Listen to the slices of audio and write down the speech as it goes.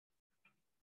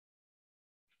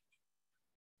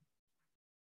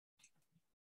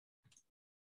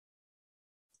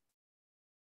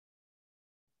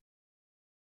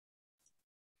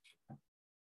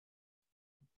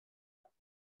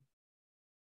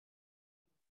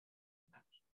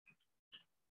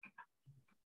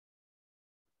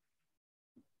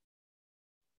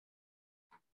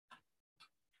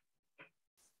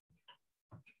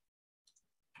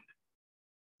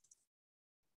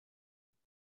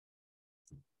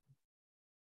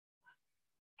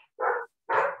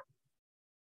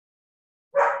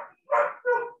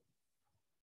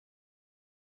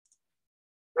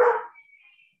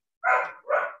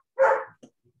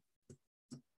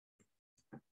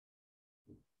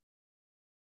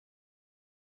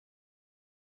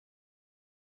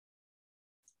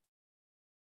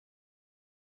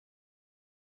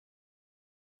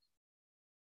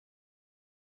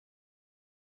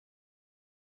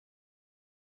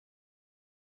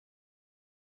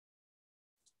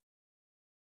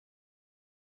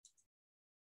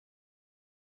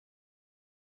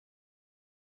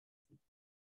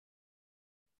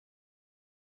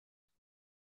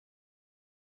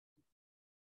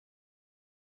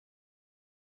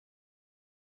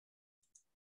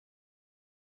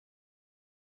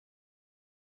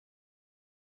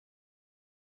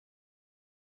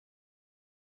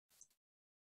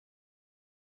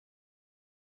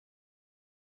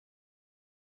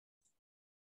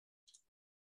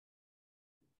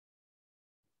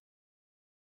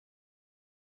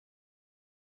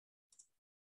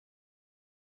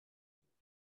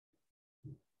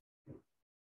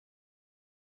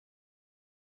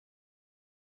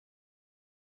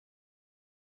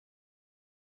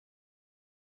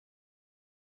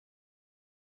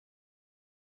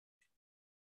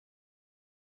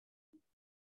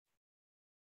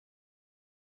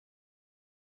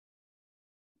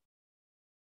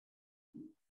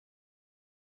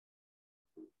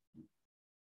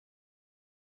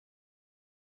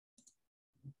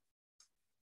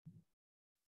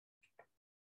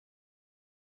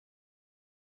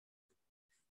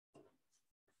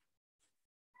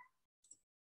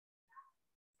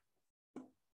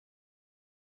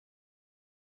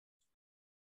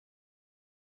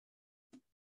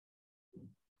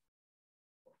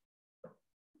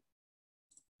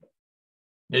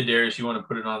Hey, Darius, you want to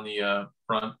put it on the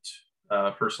front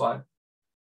first slide?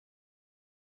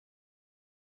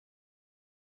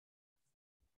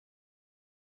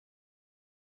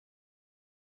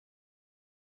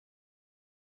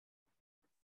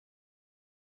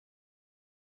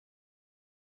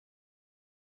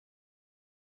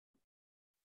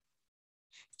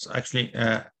 So actually,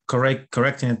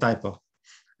 correcting a typo.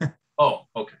 Oh,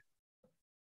 okay.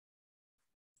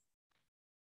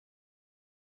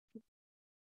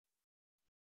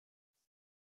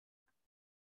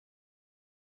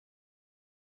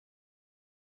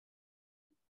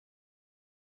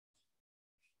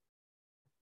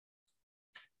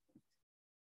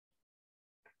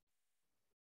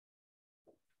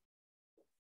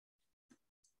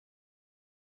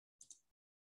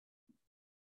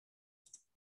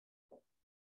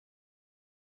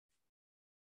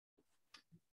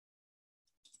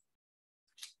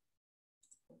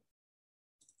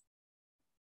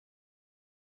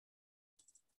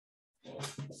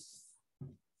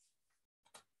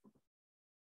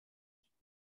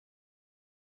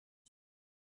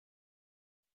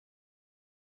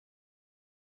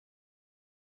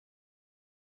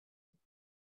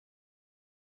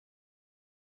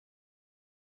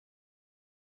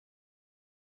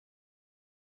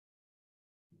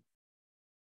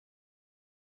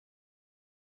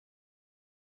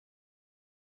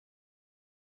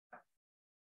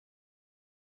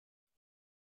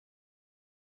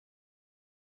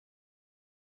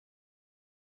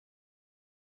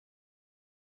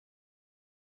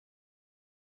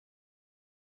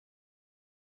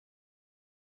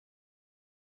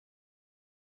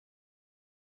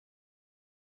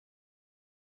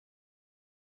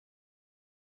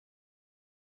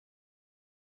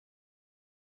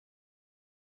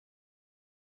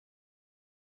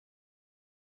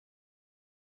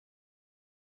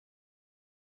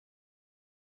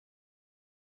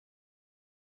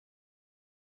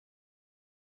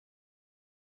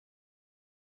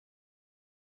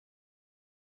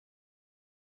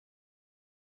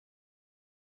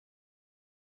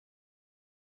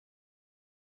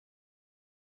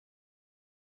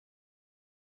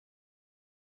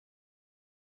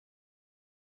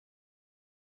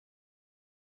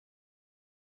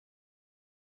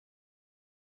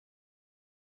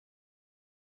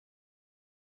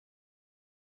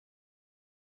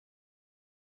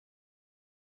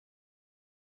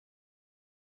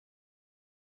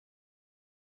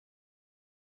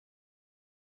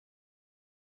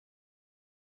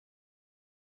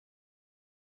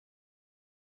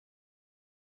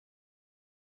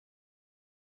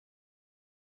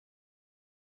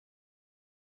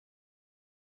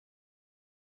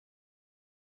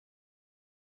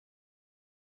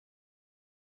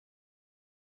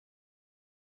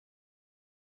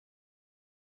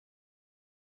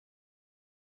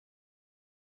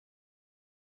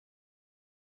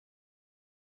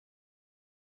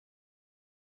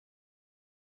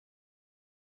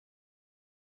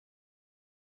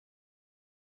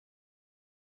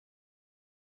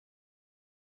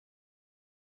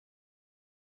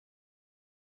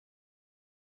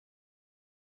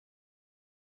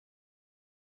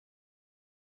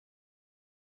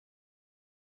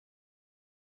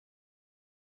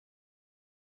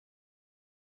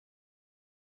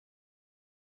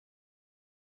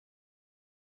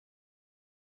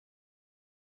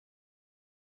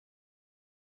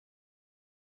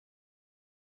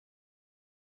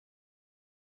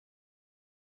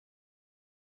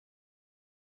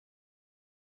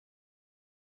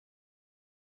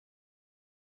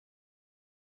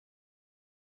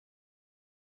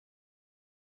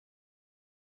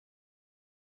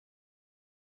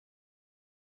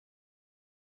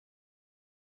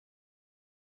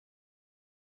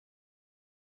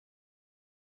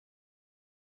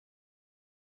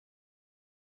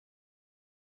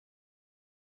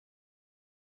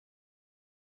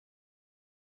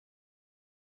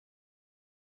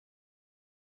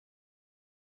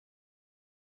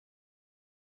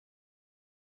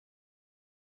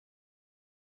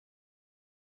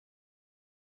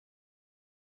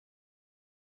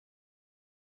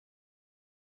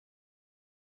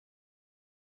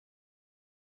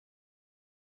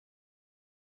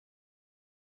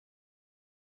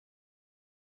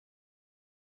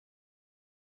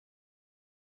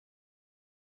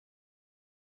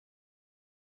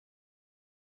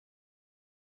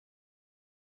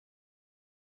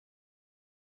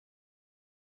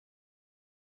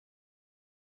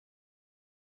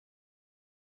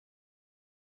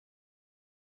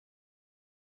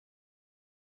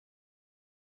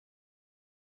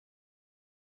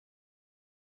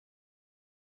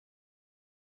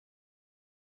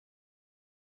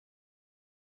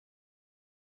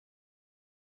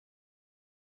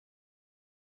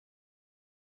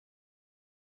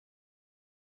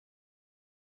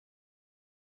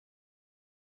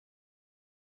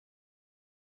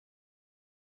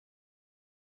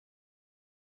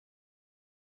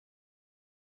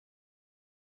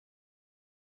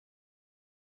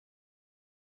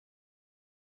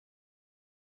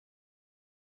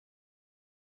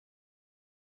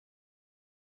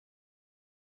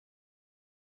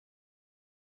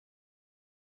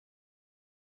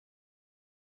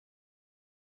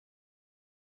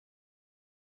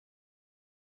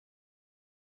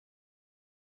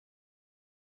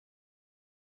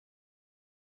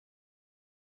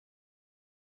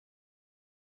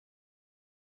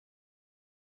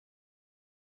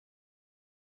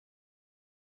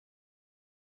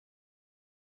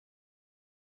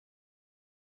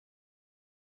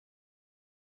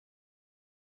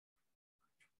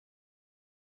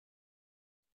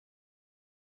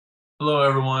 Hello,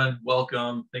 everyone.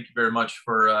 Welcome. Thank you very much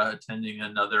for attending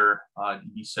another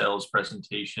EV sales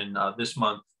presentation. This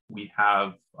month, we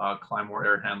have Klimor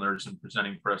air handlers, and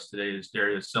presenting for us today is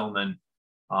Dariuz Szylman.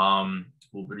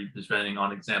 We'll be presenting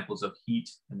on examples of heat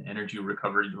and energy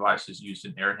recovery devices used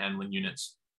in air handling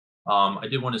units. I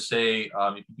did want to say,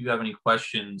 if you do have any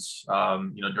questions,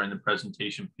 during the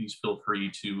presentation, please feel free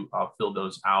to fill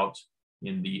those out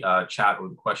in the chat or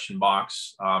the question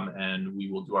box, and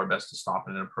we will do our best to stop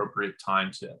at an appropriate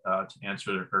time to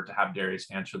answer or to have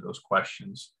Darius answer those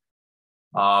questions.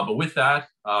 But with that,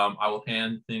 I will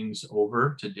hand things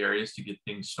over to Darius to get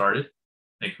things started.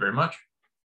 Thank you very much.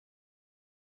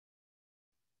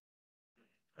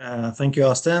 Thank you,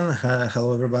 Austin.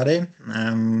 Hello, everybody,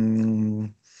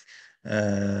 and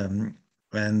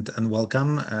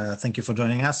welcome. Thank you for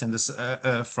joining us in this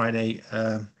Friday.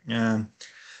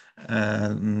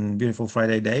 Beautiful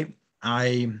Friday day.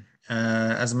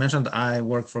 As mentioned, I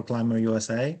work for Klimor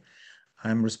USA.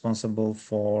 I'm responsible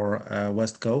for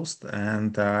West Coast,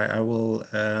 and I will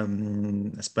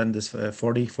spend this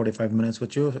 40-45 minutes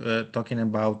with you talking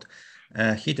about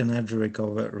heat and energy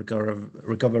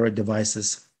recovery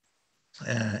devices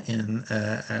in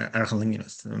air handling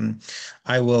units.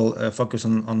 I will focus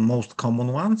on most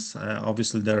common ones.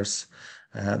 Obviously, there's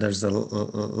a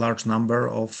large number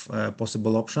of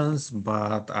possible options,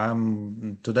 but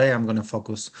today I'm going to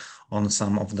focus on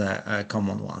some of the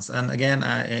common ones. And again,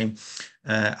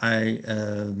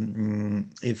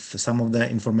 if some of the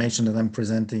information that I'm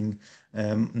presenting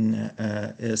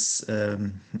is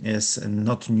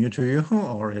not new to you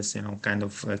or is kind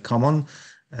of common,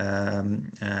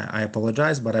 I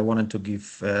apologize, but I wanted to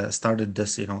give started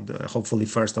this hopefully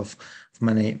first of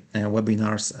many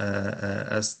webinars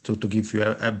as to give you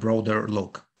a broader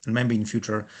look, and maybe in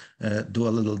future do a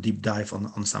little deep dive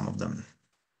on some of them.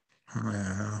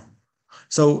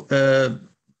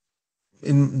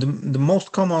 In the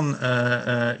most common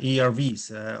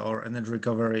ERVs or energy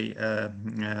recovery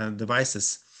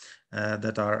devices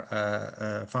that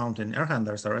are found in air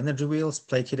handlers are energy wheels,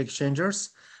 plate heat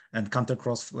exchangers, and counter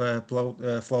cross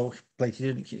flow plate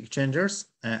heat exchangers,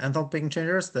 enthalpy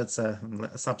exchangers, that's a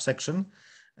subsection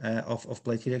of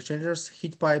plate heat exchangers,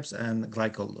 heat pipes, and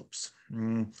glycol loops.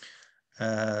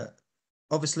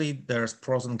 Obviously, there's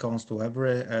pros and cons to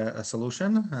every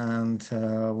solution, and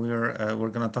we're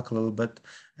going to talk a little bit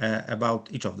about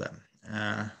each of them.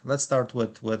 Let's start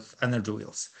with energy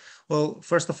wheels. Well,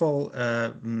 first of all,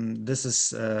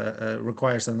 this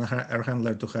requires an air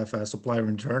handler to have a supply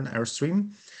return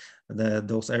airstream.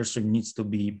 Those airstream need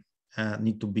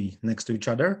to be next to each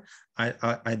other,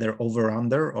 either over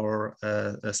under or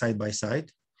side by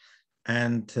side.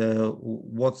 And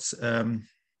what's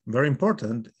very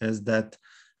important is that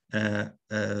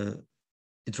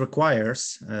it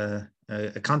requires a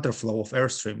counterflow of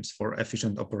airstreams for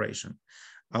efficient operation.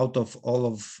 Out of all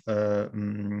of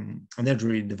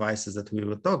energy devices that we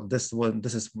will talk,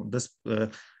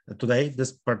 today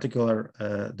this particular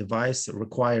device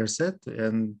requires it,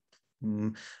 and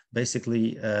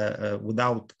basically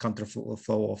without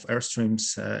counterflow of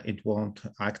airstreams, it won't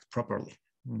act properly.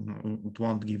 It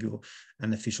won't give you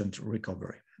an efficient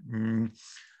recovery.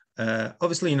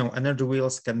 Obviously, energy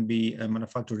wheels can be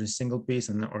manufactured in single piece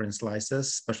or in slices,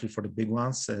 especially for the big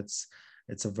ones.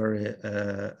 It's a very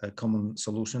common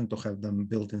solution to have them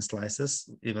built in slices,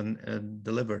 even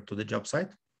delivered to the job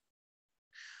site,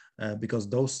 because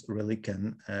those really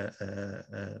can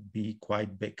be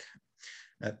quite big.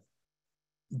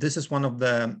 This is one of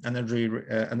the energy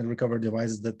recovery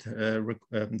devices that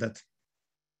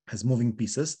has moving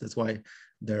pieces. That's why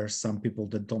there are some people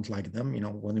that don't like them.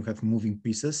 When you have moving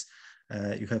pieces,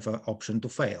 you have an option to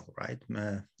fail, right?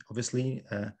 Obviously,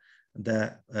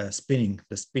 the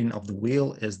spin of the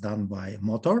wheel is done by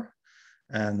motor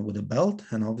and with a belt,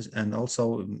 and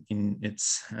also in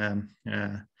its in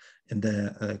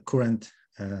the current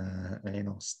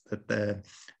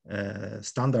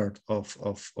standard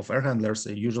of air handlers.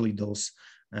 Usually those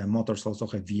motors also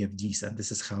have VFDs, and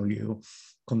this is how you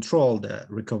control the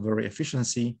recovery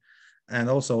efficiency, and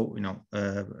also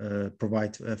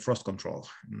provide frost control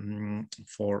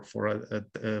for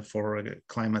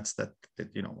climates that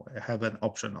have an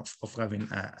option of having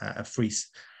a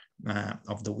freeze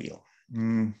of the wheel.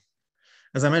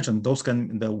 As I mentioned,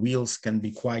 the wheels can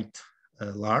be quite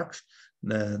large.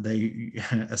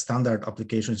 Standard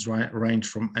applications range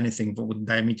from anything with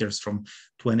diameters from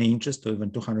 20 inches to even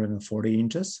 240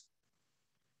 inches.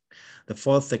 The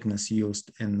foil thickness used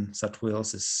in such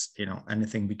wheels is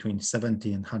anything between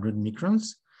 70 and 100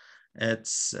 microns.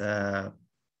 It's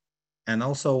and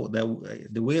also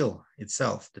the wheel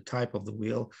itself, the type of the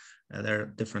wheel there are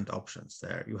different options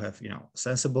there. You have,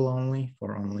 sensible only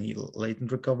for only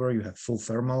latent recovery. You have full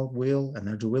thermal wheel,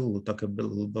 energy wheel. We'll talk a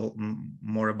little bit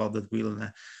more about that wheel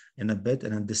in a bit,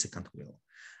 and a desiccant wheel.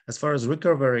 As far as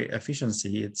recovery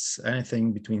efficiency, it's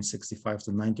anything between 65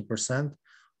 to 90%.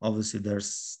 Obviously,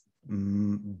 there's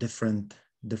different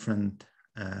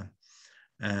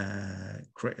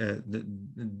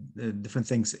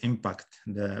things impact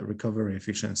the recovery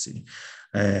efficiency.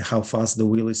 How fast the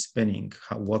wheel is spinning,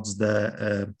 how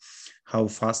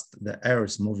fast the air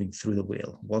is moving through the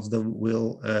wheel, what's the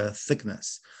wheel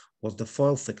thickness, what's the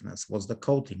foil thickness, what's the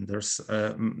coating. There's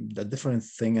the different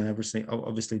thing and everything.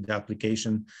 Obviously, the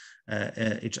application,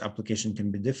 each application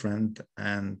can be different,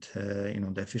 and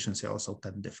the efficiency also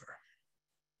can differ.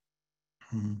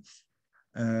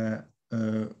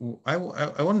 I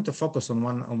wanted to focus on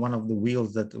one of the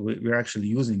wheels that we're actually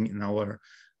using in our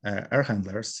air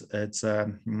handlers. It's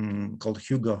called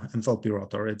Hugo Enthalpy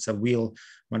rotor. It's a wheel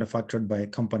manufactured by a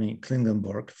company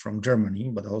Klingenberg from Germany,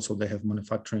 but also they have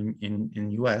manufacturing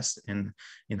in US in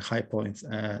High Point,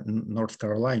 North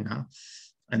Carolina.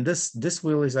 And this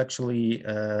wheel is actually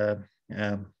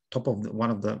top of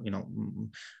one of the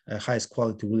highest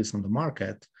quality wheels on the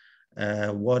market.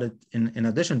 In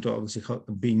addition to obviously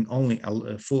being only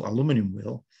a full aluminum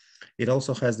wheel, it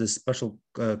also has this special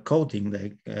coating,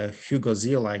 the Hugo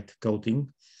Zeolite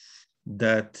coating,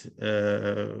 that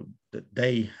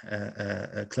they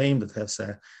claim that has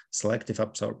a selective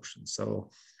absorption. So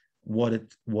what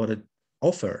it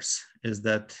offers is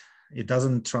that it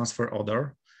doesn't transfer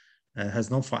odor,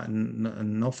 has no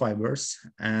fibers,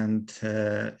 and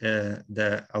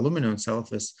the aluminum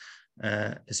itself is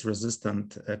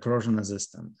resistant, corrosion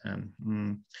resistant,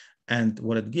 and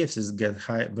what it gives is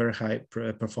very high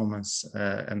performance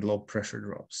and low pressure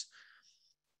drops.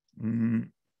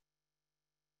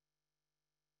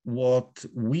 What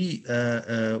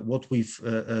we've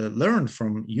learned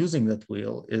from using that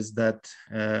wheel is that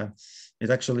it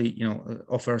actually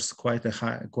offers quite a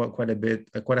high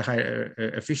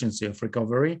efficiency of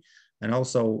recovery, and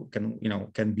also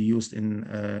can be used in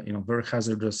very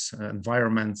hazardous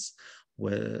environments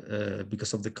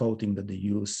because of the coating that they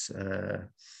use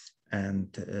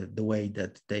and the way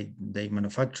that they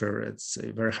manufacture. It's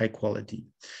a very high quality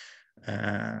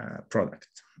product.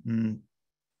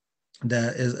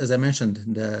 As I mentioned,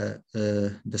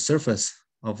 the surface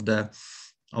of the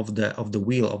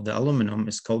wheel of the aluminum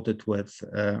is coated with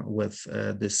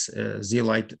this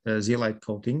zeolite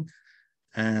coating,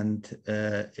 and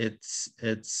it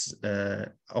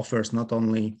offers not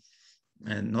only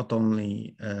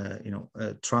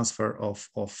transfer of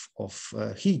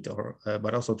heat,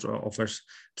 but also offers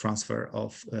transfer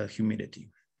of humidity,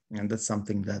 and that's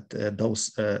something that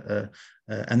those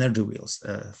energy wheels,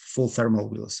 full thermal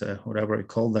wheels, whatever you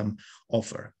call them,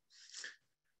 offer.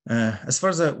 As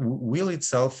far as the wheel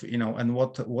itself, and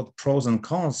what pros and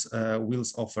cons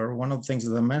wheels offer, one of the things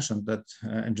that I mentioned that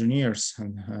engineers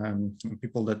and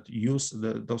people that use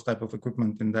those type of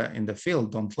equipment in the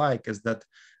field don't like is that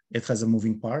it has a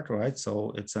moving part, right?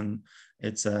 So it's a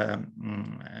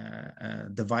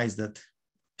device that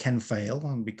can fail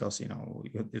because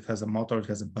it has a motor, it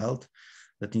has a belt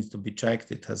that needs to be checked,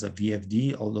 it has a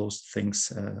VFD. All those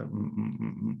things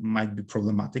might be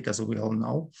problematic, as we all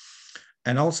know.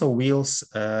 And also wheels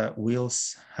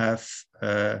have,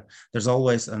 there's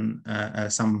always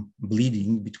some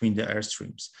bleeding between the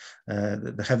airstreams.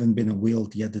 There haven't been a wheel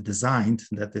yet designed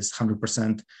that is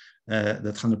 100%,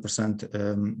 that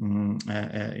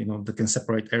can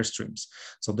separate airstreams.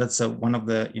 So that's one of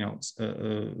the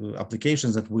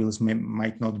applications that wheels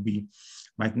might not be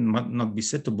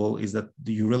suitable, is that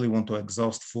you really want to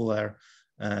exhaust full air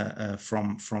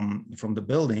from the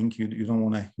building. You don't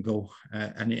want to go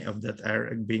any of that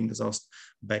air being exhausted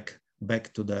back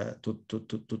to the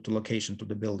location, to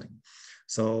the building.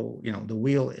 So the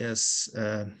wheel is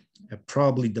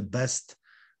probably the best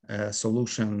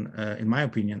solution, in my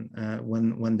opinion,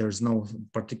 when there's no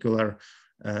particular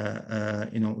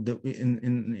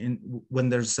when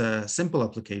there's a simple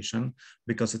application,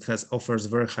 because it offers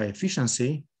very high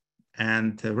efficiency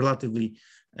and relatively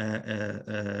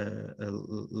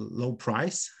low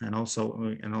price, and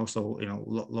also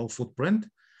low footprint.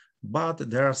 But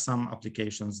there are some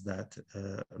applications that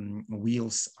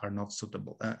wheels are not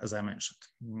suitable, as I mentioned.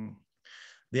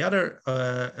 The other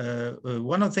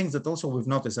one of the things that also we've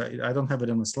noticed, I don't have it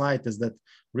on the slide, is that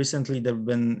recently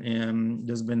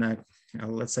there's been a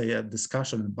let's say a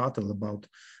discussion, a battle about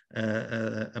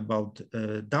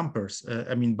dampers.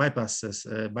 I mean bypass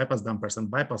dampers and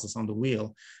bypasses on the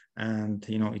wheel. And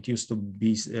it used to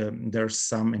be there's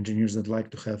some engineers that like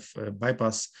to have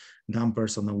bypass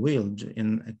dampers on the wheel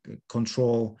in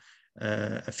control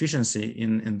efficiency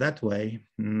in that way.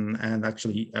 And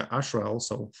actually, ASHRAE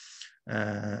also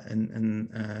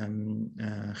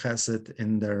has it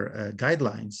in their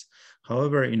guidelines.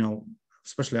 However,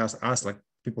 especially us like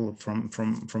people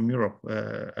from Europe,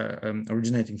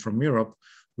 originating from Europe,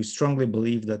 we strongly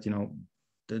believe that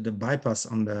the bypass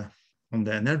on the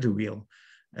energy wheel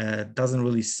doesn't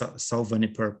really solve any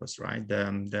purpose, right?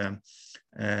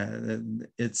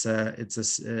 It's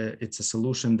a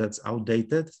solution that's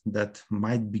outdated, that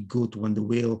might be good when the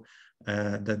wheel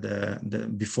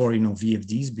before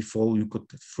VFDs, before you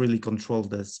could freely control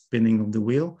the spinning of the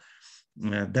wheel.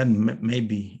 Then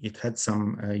maybe it had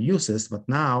some uses, but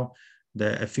now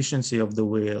the efficiency of the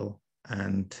wheel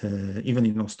and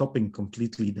even stopping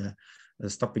completely the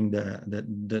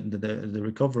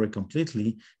recovery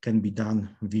completely can be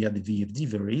done via the VFD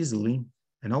very easily.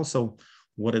 And also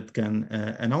what it can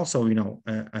and also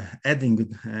adding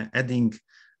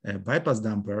a bypass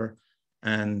damper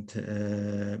and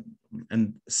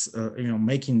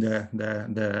making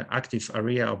the active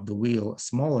area of the wheel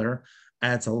smaller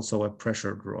adds also a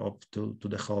pressure drop to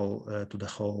the whole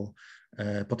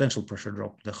potential pressure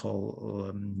drop, the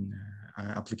whole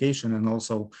application, and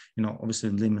also obviously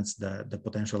limits the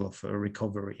potential of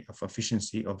recovery of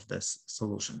efficiency of this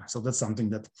solution. So that's something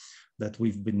that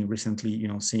we've been recently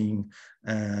seeing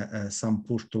some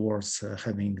push towards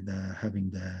having the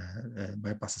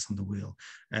bypasses on the wheel.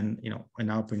 And in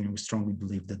our opinion, we strongly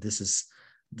believe that this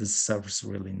serves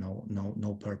really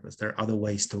no purpose. There are other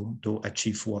ways to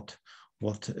achieve what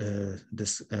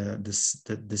this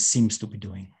seems to be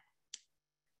doing.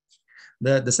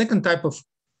 The second type of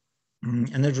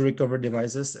energy recovery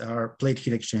devices are plate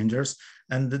heat exchangers,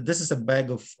 and this is a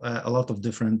bag of a lot of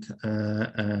different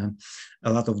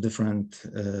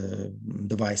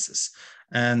devices.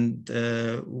 And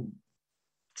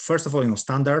first of all,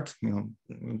 standard,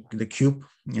 the cube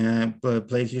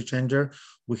plate heat exchanger.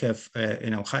 We have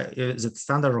is it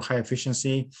standard or high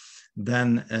efficiency?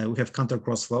 Then we have counter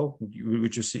cross flow,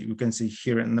 which you can see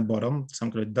here in the bottom,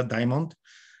 something like the diamond,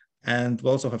 and we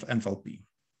also have enthalpy.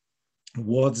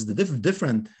 What's the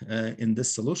different in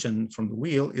this solution from the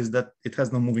wheel is that it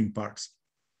has no moving parts.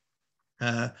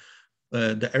 The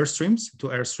airstreams, two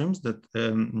airstreams that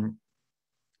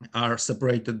are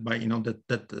separated by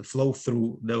that flow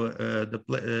through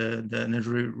the energy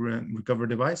recovery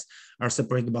device, are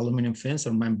separated by aluminum fins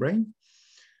or membrane.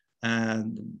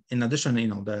 And in addition,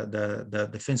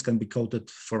 the fins can be coated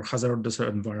for hazardous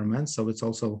environments, so it's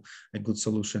also a good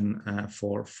solution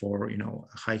for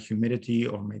high humidity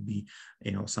or maybe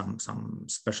some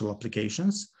special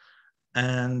applications.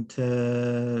 And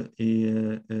a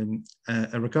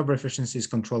recovery efficiency is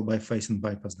controlled by phase and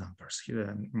bypass dampers.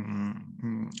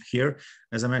 Here,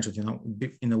 as I mentioned,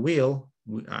 in a wheel,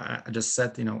 I just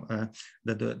said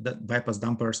that bypass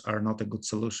dampers are not a good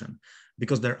solution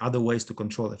because there are other ways to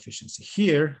control efficiency.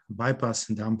 Here, bypass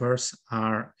dampers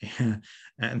are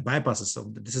and bypasses.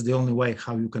 So this is the only way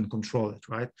how you can control it,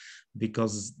 right?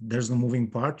 Because there's no moving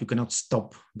part. You cannot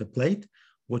stop the plate.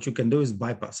 What you can do is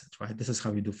bypass it, right? This is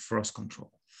how you do frost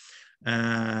control.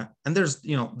 And there's,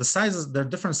 the sizes. There are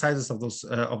different sizes of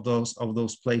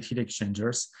those plate heat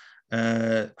exchangers.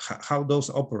 How those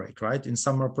operate, right? In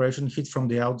summer operation, heat from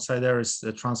the outside air is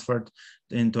transferred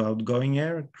into outgoing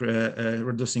air,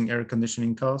 reducing air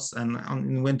conditioning costs. And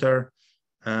in winter,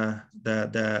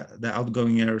 the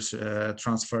outgoing air is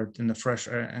transferred in the fresh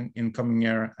air and incoming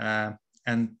air,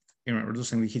 and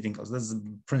reducing the heating costs. This is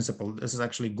the principle. This is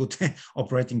actually a good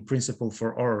operating principle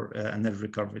for our energy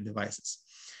recovery devices.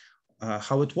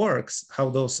 How it works, how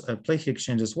those plate heat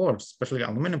exchangers work, especially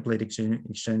aluminum plate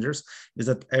exchangers, is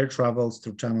that air travels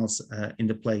through channels in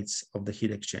the plates of the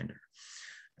heat exchanger.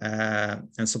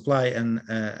 And supply and,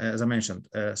 as I mentioned,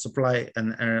 supply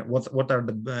and what are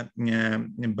the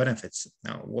benefits?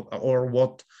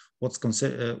 What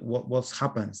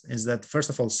happens is that, first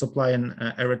of all, supply and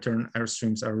air return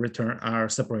airstreams are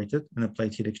separated in a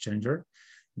plate heat exchanger.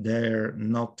 They're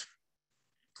not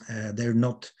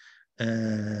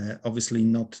obviously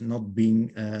not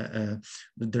being,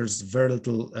 there's very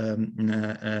little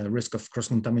risk of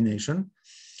cross-contamination.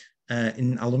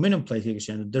 In aluminum plate heat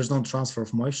exchanger, there's no transfer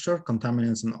of moisture,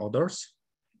 contaminants, and odors.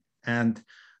 And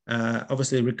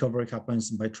obviously recovery happens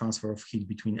by transfer of heat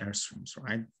between airstreams,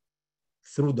 right?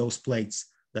 Through those plates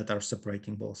that are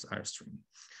separating both airstreams.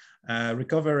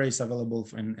 Recovery is available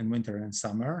in winter and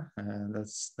summer.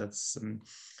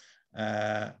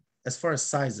 As far as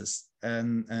sizes,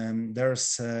 and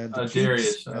there's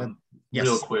Darius, yes.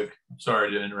 Real quick,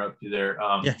 sorry to interrupt you there.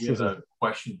 Yeah, we have a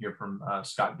question here from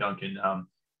Scott Duncan.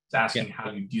 It's asking how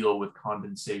you deal with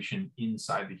condensation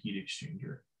inside the heat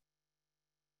exchanger.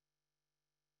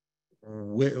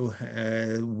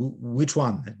 Which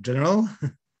one? General?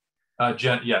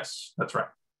 Yes, that's right.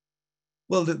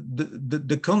 Well,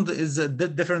 the is a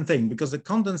different thing, because the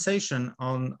condensation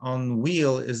on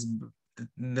wheel is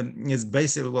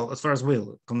basically, well, as far as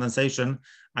wheel condensation,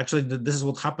 actually this is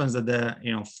what happens at the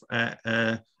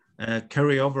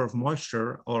carryover of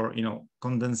moisture, or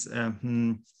condense.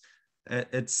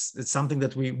 It's something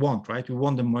that we want, right? We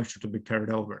want the moisture to be carried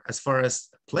over. As far as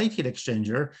plate heat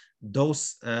exchanger,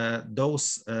 those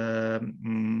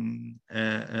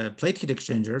plate heat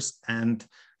exchangers and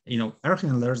air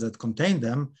handlers that contain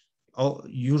them all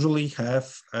usually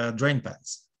have drain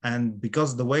pads, and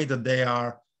because the way that they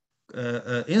are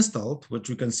installed, which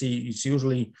you can see, it's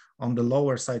usually on the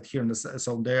lower side here,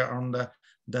 so they are on the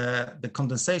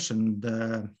condensation,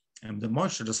 and the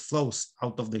moisture just flows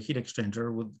out of the heat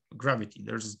exchanger with gravity.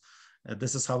 This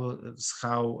is how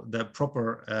the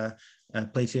proper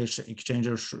plate heat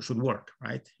exchanger should work,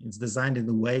 right? It's designed in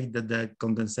the way that the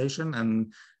condensation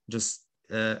and just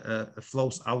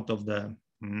flows out of the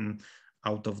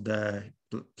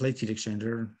plate heat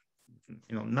exchanger,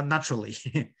 not naturally,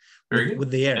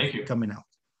 with the air coming out.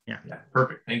 Yeah,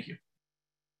 perfect. Thank you.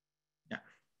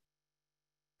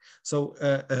 So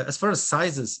as far as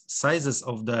sizes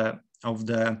of the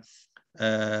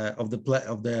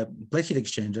plate heat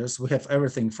exchangers, we have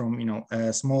everything from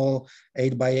small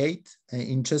 8x8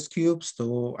 inches cubes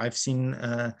to I've seen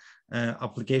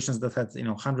applications that had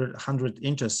 100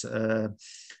 inches by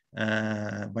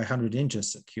 100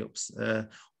 inches cubes. And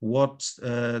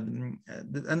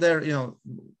there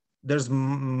there's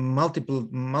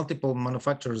multiple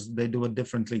manufacturers, they do it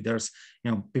differently. There's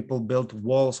people build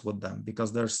walls with them,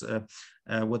 because there's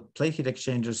with plate heat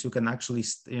exchangers you can actually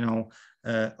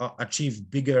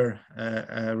achieve bigger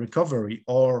recovery,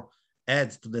 or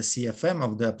add to the CFM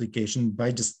of the application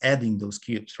by just adding those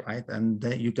cubes, right? And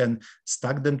then you can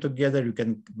stack them together, you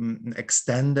can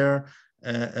extend their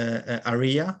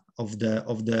area of the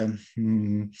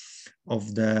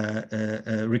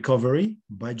recovery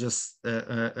by just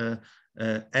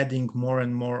adding more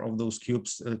and more of those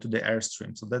cubes to the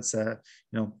airstream. So that's a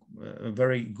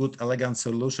very good, elegant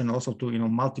solution, also to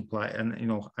multiply and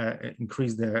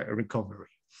increase the recovery.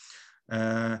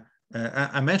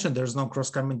 I mentioned there's no cross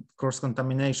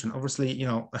contamination. Obviously,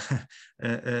 you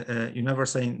never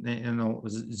say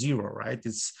zero, right?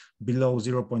 It's below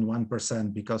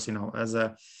 0.1%, because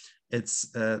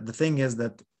the thing is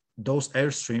that those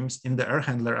airstreams in the air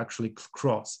handler actually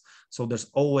cross. So there's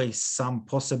always some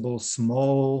possible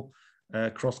small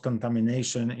cross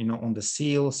contamination, on the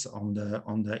seals, on the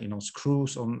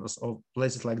screws, on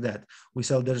places like that. We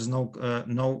say there's no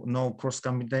cross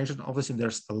contamination. Obviously,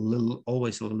 there's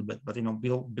always a little bit, but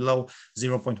below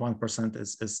 0.1%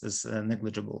 is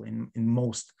negligible in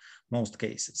most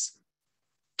cases.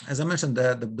 As I mentioned,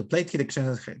 the plate heat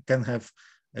exchanger can have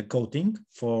a coating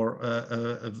for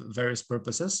various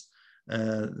purposes.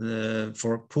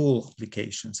 For pool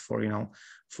applications, for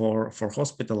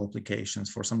hospital applications,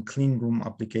 for some clean room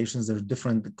applications, there's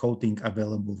different coating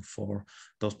available for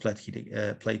those plate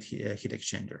heat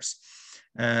exchangers.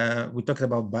 We talked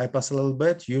about bypass a little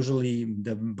bit. Usually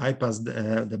the bypass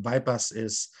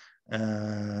is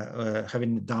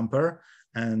having a damper,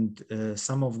 and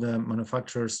some of the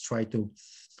manufacturers try to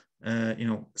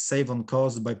save on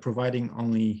cost by providing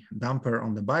only damper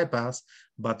on the bypass,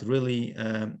 but really,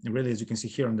 as you can see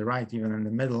here on the right, even in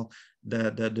the middle,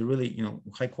 the really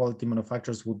high quality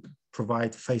manufacturers would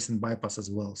provide face and bypass as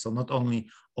well. So not only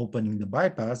opening the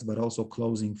bypass, but also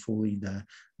closing fully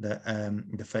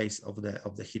the face of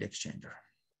the heat exchanger.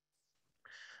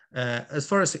 As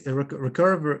far as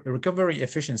recovery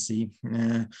efficiency,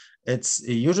 it's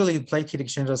usually plate heat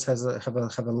exchangers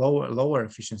have a lower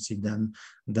efficiency than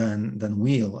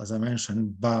wheel, as I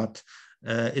mentioned, but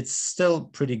it's still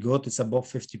pretty good. It's above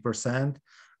 50%,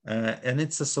 and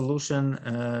it's a solution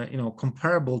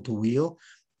comparable to wheel.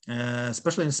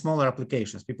 Especially in smaller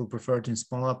applications. People prefer it in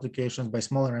smaller applications. By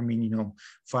smaller, I mean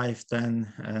 5,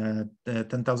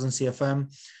 10,000 CFM.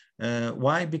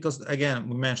 Why? Because again,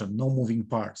 we mentioned no moving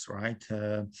parts, right?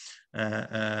 The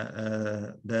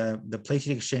plate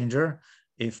heat exchanger,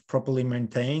 if properly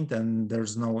maintained and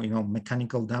there's no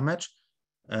mechanical damage,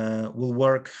 will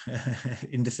work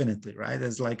indefinitely, right?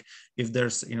 It's like if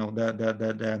there's if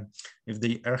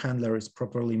the air handler is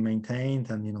properly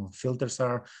maintained and filters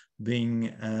are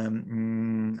being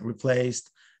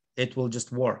replaced, it will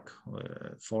just work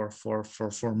for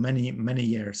many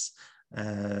years.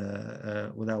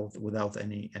 Without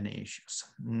any issues.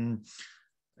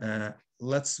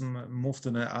 Let's move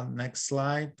to the next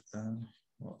slide.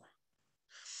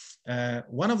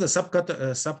 one of the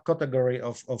subcategory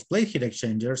of plate heat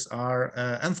exchangers are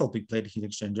enthalpy plate heat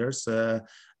exchangers,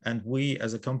 and we,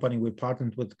 as a company, we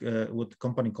partnered with a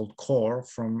company called Core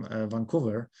from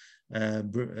Vancouver,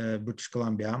 British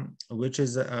Columbia, which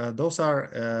is those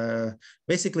are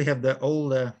basically have all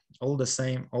the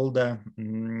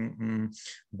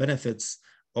benefits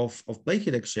of plate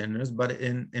heat exchangers, but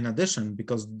in addition,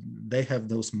 because they have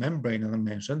those membrane that I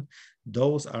mentioned,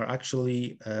 those are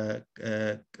actually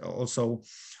also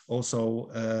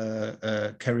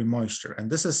carry moisture. And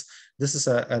this is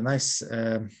a nice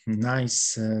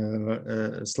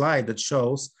slide that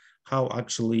shows how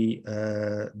actually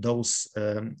those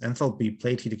enthalpy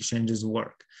plate heat exchangers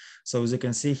work. So as you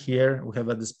can see here, we have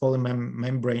this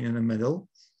membrane in the middle.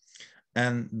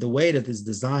 And the way that it's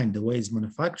designed, the way it's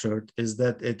manufactured, is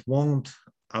that it won't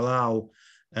allow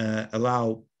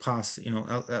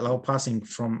passing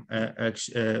from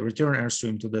return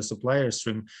airstream to the supply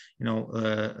airstream,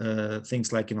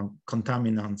 things like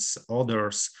contaminants,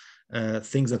 odors,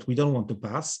 things that we don't want to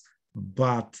pass.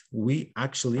 But we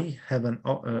actually have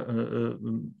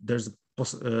there's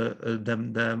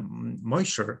the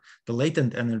moisture, the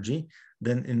latent energy.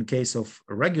 Then in case of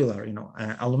regular,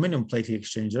 aluminum plate heat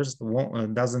exchangers,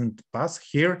 doesn't pass.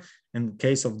 Here, in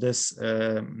case of this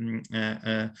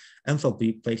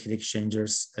enthalpy plate heat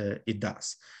exchangers, it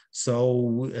does. So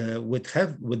with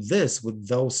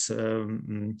those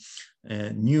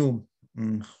new,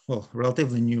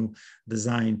 relatively new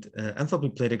designed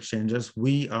enthalpy plate exchangers,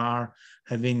 we are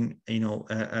having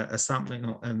a sum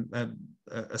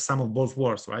of both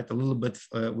worlds, right? A little bit,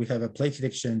 we have a plate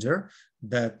heat exchanger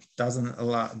that doesn't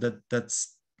allow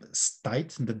that's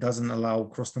tight, that doesn't allow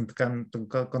cross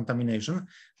contamination,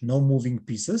 no moving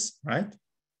pieces, right?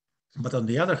 But on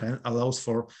the other hand, allows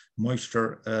for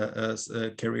moisture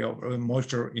carryover,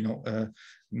 moisture,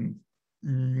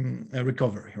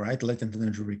 recovery, right? Latent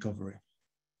energy recovery.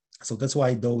 So that's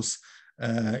why those,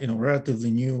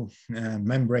 relatively new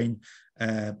membrane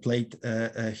plate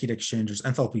heat exchangers,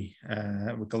 enthalpy,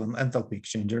 we call them enthalpy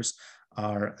exchangers,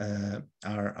 are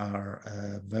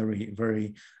very,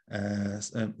 very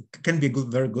can be a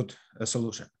very good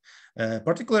solution.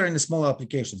 Particularly in the smaller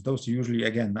applications, those usually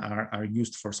again are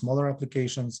used for smaller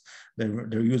applications.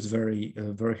 They're used very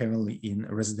heavily in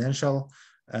residential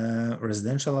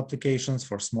applications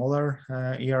for smaller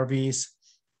ERVs.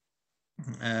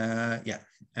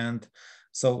 And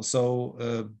so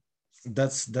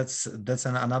that's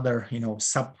another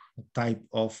subtype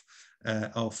of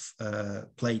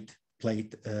plate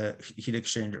heat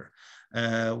exchanger.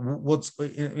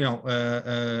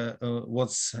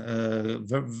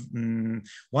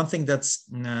 One thing that's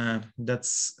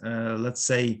let's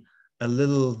say a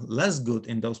little less good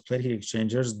in those plate heat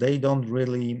exchangers, the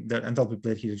enthalpy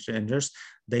plate heat exchangers,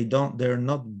 they're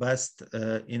not best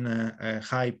in a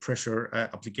high pressure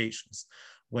applications.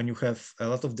 When you have a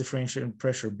lot of differential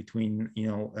pressure between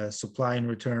supply and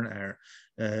return air,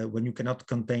 when you cannot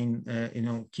contain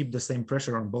keep the same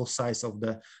pressure on both sides of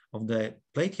the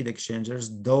plate heat exchangers,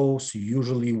 those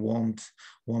usually won't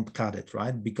cut it,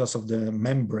 right? Because of the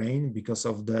membrane, because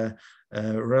of the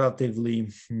relatively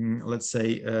let's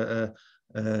say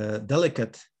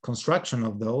delicate construction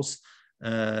of those,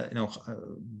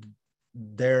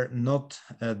 they're not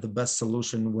the best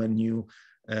solution when you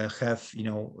have,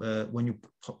 when you,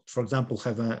 for example,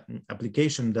 have an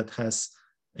application that has,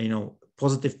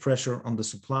 positive pressure on the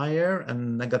supply air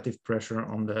and negative pressure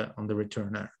on the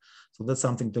return air. So that's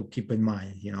something to keep in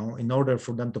mind. In order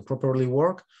for them to properly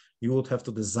work, you would have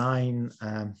to design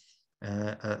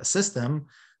a system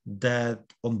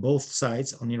that on both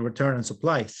sides, on your return and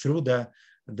supply, through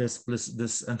this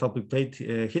enthalpy plate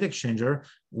heat exchanger,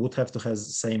 would have to have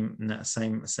same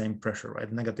pressure,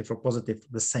 right? Negative or positive,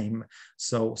 the same.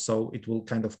 So it will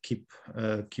kind of keep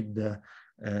the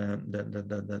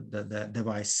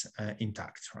device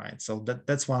intact, right? So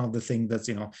that's one of the things that's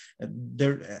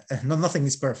nothing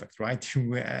is perfect, right?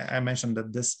 I mentioned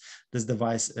that this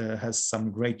device has some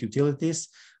great utilities,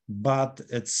 but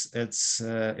it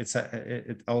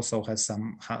also has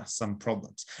some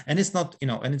problems, and it's not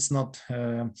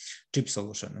cheap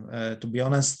solution, to be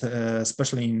honest,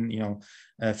 especially in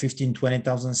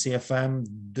 15,000-20,000 CFM.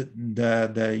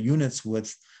 The units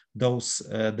with those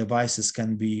devices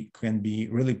can be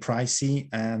really pricey,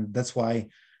 and that's why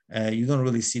you don't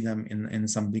really see them in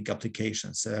some big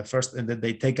applications. First,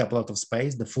 they take up a lot of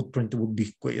space. The footprint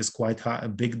is quite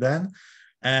big then,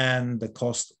 and the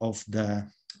cost of the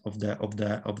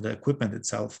the equipment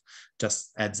itself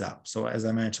just adds up. So as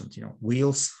I mentioned,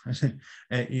 wheels,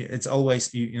 it's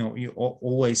always you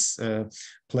always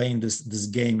playing this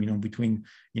game, between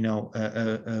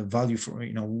value for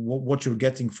what you're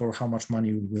getting for how much money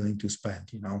you're willing to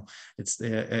spend.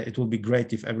 It will be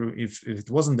great if it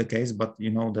wasn't the case, but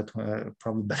that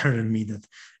probably better than me that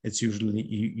it's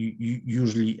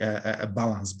usually a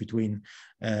balance between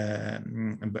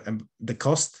the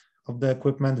cost of the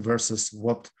equipment versus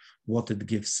what it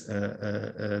gives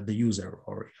the user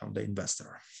or the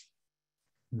investor.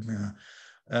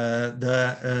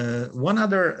 The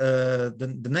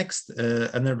next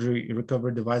energy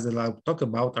recovery device that I'll talk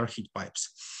about are heat pipes.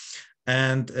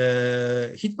 And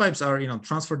heat pipes are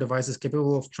transfer devices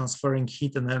capable of transferring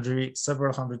heat energy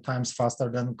several hundred times faster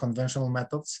than conventional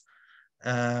methods.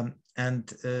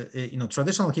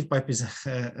 Traditional heat pipe is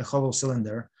a hollow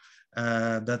cylinder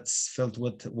that's filled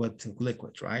with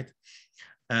liquid, right?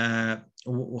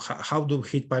 How do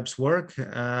heat pipes work?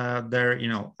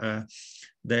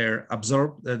 They're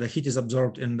absorbed. The heat is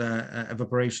absorbed in the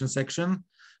evaporation section.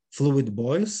 Fluid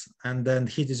boils, and then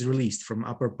heat is released from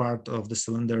upper part of the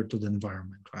cylinder to the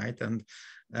environment, right? And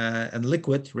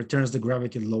liquid returns the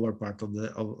gravity to the lower part of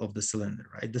the cylinder,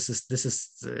 right? This is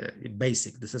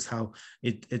basic. This is how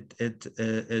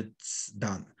it's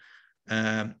done.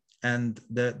 And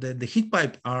the heat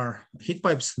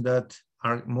pipes that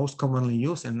are most commonly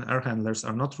used in air handlers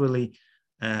are not really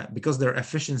because their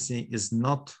efficiency is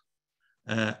not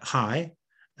high.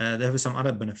 There have some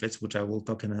other benefits, which I will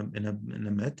talk in a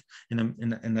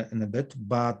bit.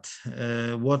 But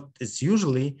what it's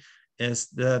usually is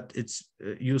that it's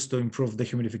used to improve the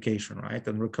humidification, right,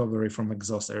 and recovery from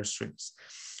exhaust air streams.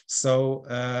 So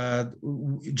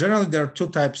generally, there are two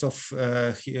types of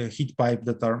heat pipe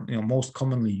that are most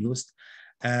commonly used.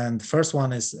 And first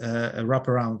one is a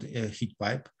wraparound heat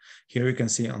pipe. Here you can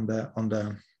see on the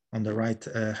right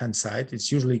hand side,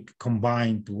 it's usually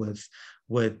combined with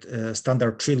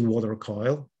standard chilled water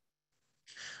coil.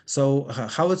 So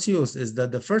how it's used is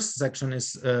that the first section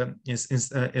is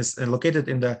located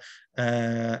in the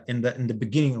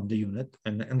beginning of the unit,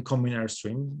 an incoming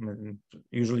airstream,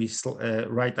 usually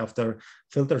right after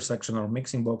filter section or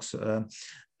mixing box,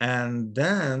 and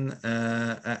then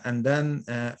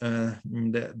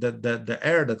the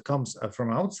air that comes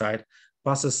from outside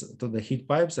passes to the heat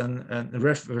pipes and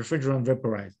refrigerant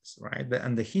vaporizes, right?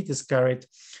 And the heat is carried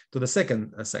to the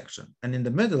second section. And in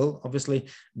the middle, obviously,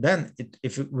 then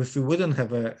if we wouldn't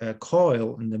have a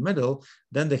coil in the middle,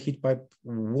 then the heat pipe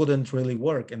wouldn't really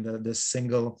work in the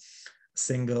single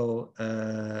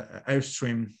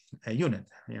airstream unit.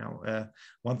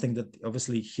 One thing that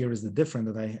obviously here is the difference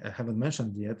that I haven't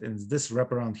mentioned yet is this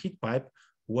wraparound heat pipe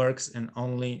works in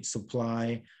only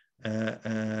supply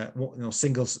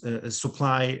single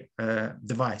supply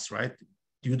device, right?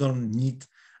 You don't need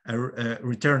a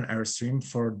return airstream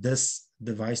for this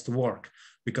device to work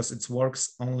because it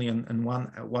works only in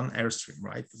one airstream,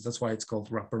 right? That's why it's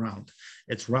called wraparound.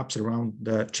 It wraps around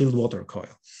the chilled water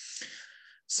coil.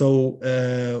 So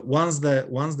once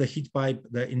the heat pipe,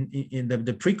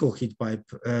 the pre-cool heat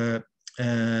pipe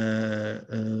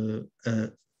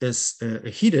is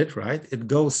heated, right?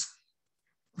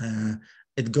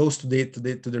 It goes to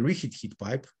the reheat heat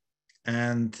pipe,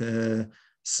 and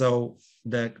so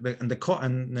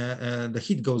the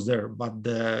heat goes there, but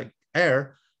the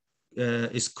air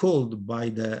is cooled by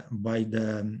the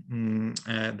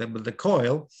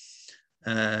coil,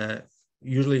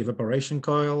 usually evaporation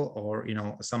coil or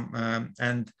some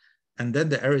and then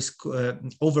the air is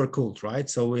overcooled, right?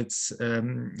 So it's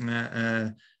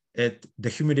it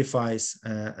dehumidifies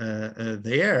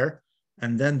the air,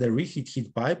 and then the reheat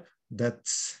heat pipe that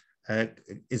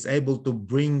is able to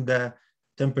bring the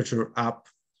temperature up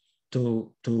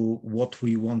to what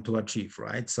we want to achieve,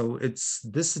 right? So it's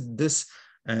this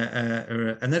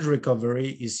energy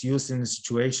recovery is used in a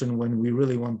situation when we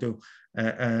really want to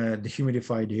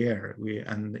dehumidify the air. We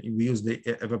use the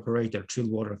evaporator,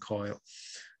 chilled water coil.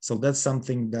 So that's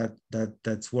something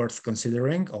that's worth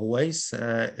considering always.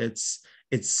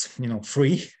 It's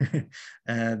free,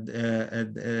 and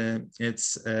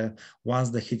it's once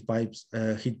the heat pipe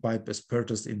is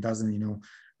purchased, it doesn't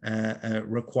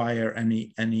require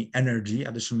any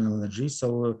additional energy.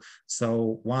 So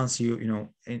once you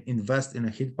invest in a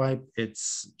heat pipe,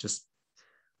 it's just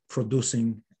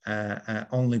producing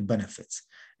only benefits.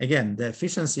 Again, the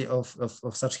efficiency of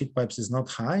such heat pipes is not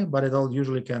high, but it all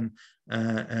usually can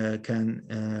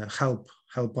help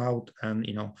out, and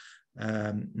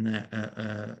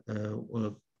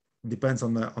depends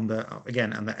on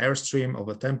the airstream, of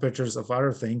the temperatures, of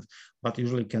other things, but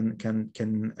usually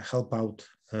can help out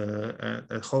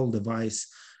a whole device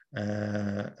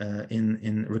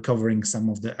in recovering some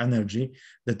of the energy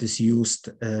that is used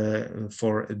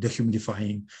for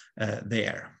dehumidifying the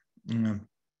air.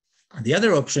 The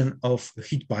other option of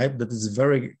heat pipe that is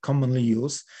very commonly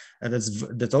used,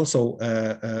 that's also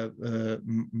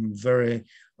very,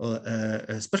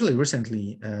 especially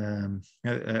recently,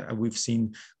 we've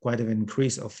seen quite an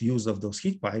increase of use of those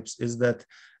heat pipes, is that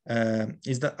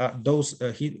those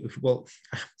heat, well,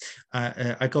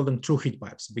 I call them true heat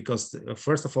pipes, because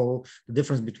first of all, the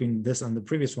difference between this and the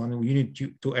previous one, you need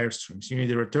two airstreams. You need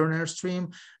the return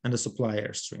airstream and the supply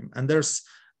airstream. And there's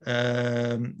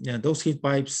yeah, those heat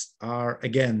pipes are,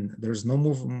 again, there's no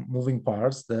moving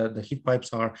parts. The heat pipes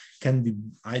can be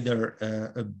either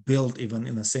built even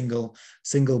in a single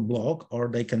block, or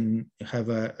they can have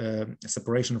a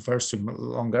separation of airstream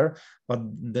longer. But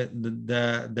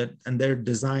and they're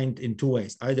designed in two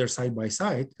ways: either side by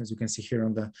side, as you can see here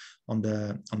on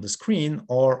the screen,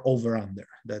 or over under.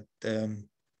 That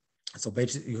so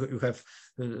basically you have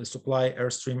the supply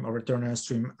airstream or return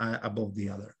airstream above the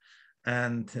other.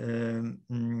 And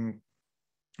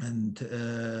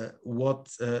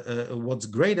what's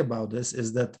great about this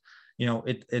is that, you know,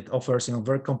 it offers, you know,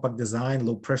 very compact design,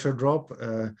 low pressure drop,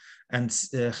 and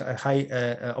high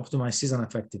optimized season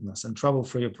effectiveness and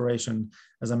trouble-free operation.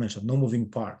 As I mentioned, no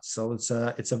moving parts. So it's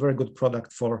a very good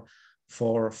product for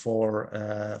all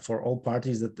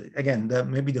parties. That, again,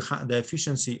 maybe the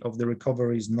efficiency of the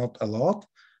recovery is not a lot,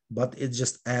 but it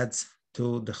just adds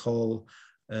to the whole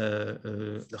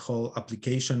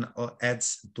application, or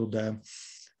adds to the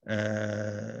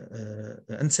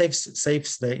and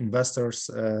saves the investors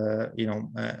you know,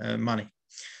 money,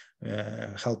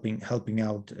 helping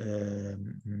out the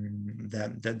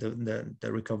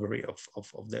recovery of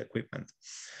the equipment,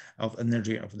 of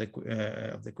energy of the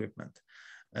equipment.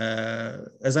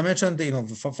 As I mentioned, you know,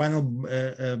 the final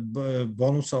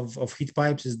bonus of heat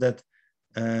pipes is that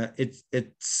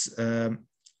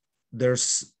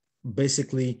there's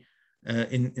basically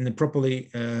in a properly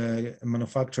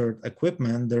manufactured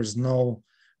equipment, there's no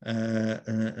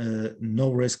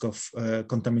risk of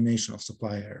contamination of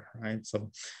supplier, right? So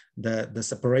the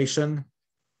separation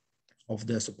of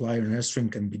the supplier and airstream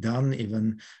can be done,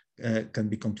 even can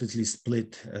be completely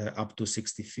split up to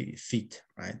 60 feet,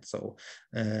 right? So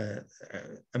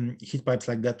heat pipes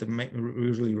like that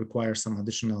usually require some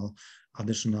additional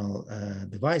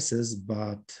devices,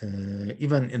 but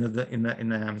even in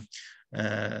a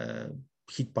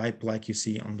heat pipe like you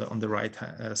see on the right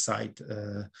side,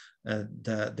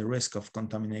 the risk of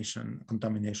contamination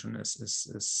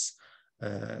is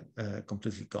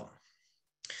completely gone.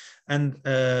 And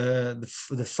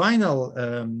the final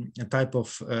type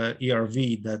of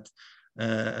ERV, that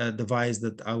device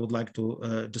that I would like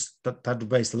to just touch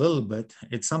base a little bit,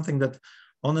 it's something that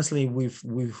honestly we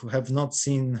have not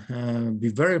seen be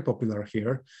very popular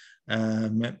here.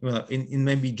 Well, in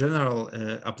maybe general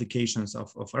applications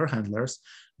of air handlers,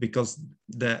 because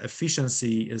the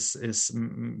efficiency is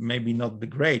maybe not the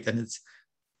great,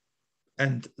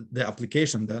 and the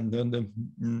application, then the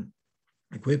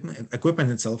equipment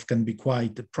itself can be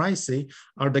quite pricey,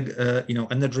 are the you know,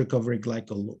 energy recovery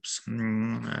glycol loops.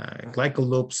 Glycol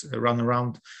loops run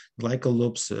around. Glycol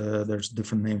loops, there's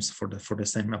different names for the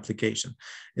same application.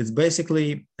 It's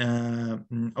basically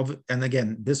and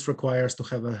again, this requires to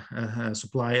have a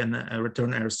supply and a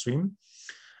return airstream.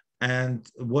 And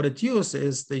what it uses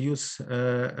is they use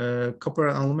copper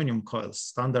and aluminum coils,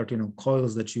 standard, you know,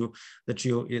 coils that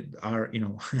are, you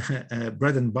know,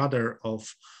 bread and butter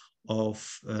of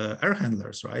air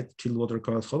handlers, right? Chilled water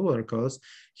coils, hot water coils.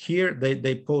 Here they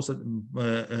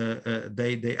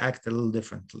act a little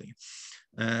differently.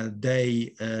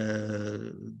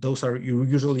 Those are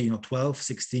usually, you know, 12,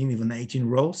 16, even 18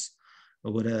 rows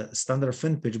with a standard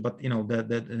fin pitch, but you know,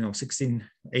 you know, 16,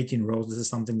 18 rows, this is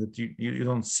something that you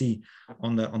don't see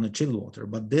on the chilled water,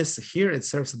 but this here, it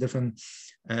serves a different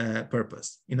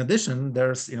purpose. In addition,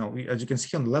 there's, you know, as you can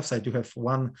see on the left side, you have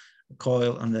one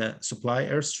coil on the supply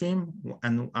airstream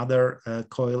and other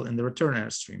coil in the return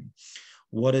airstream.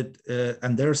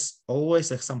 And there's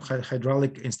always some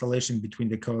hydraulic installation between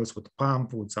the coils, with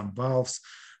pump, with some valves.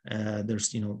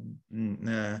 There's, you know,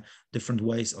 different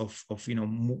ways of you know,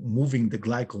 moving the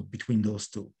glycol between those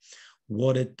two.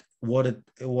 What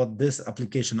this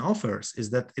application offers is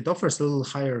that it offers a little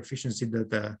higher efficiency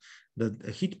than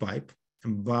the heat pipe,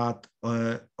 but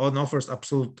offers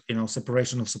absolute, you know,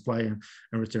 separation of supply and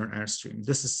return airstream.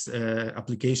 This is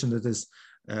application that is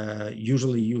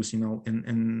usually used, you know,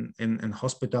 in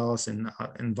hospitals, in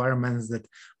environments that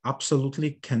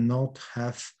absolutely cannot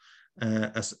have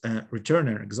as a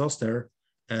returner exhauster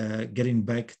getting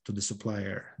back to the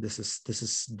supplier.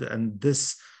 And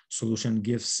this solution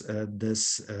gives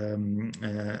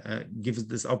gives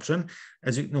this option.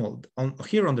 As you know,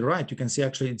 here on the right, you can see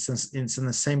actually it's in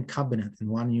the same cabinet in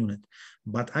one unit,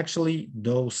 but actually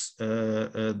those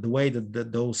the way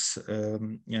that those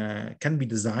can be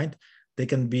designed, they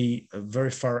can be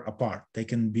very far apart. They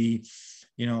can be,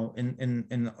 you know,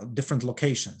 in different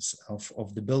locations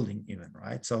of the building even,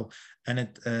 right? So, and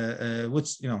it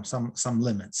with, you know, some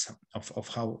limits of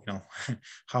how, you know,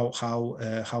 how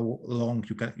long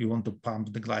you want to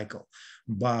pump the glycol,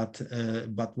 but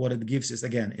what it gives is,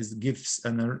 again, it gives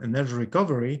an energy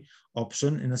recovery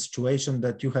option in a situation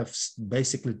that you have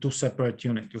basically two separate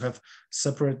units. You have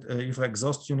separate, you have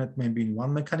exhaust unit maybe in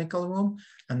one mechanical room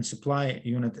and supply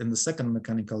unit in the second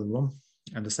mechanical room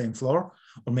and the same floor,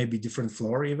 or maybe different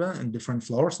floor even, and different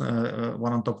floors,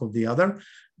 one on top of the other.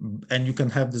 And you can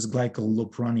have this glycol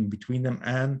loop running between them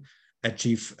and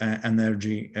achieve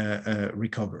energy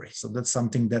recovery. So that's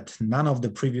something that none of the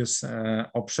previous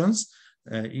options,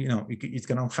 you know, it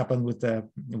cannot happen with a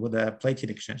plate heat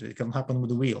exchanger. It can happen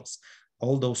with the wheels.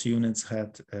 All those units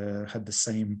had the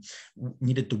same,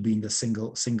 needed to be in the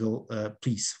single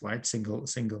piece, right? Single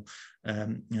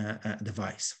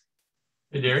device.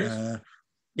 Hey, Darius.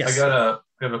 Yes. I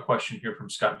have a question here from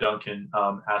Scott Duncan,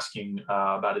 asking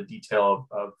about a detail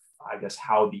of, I guess,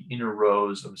 how the inner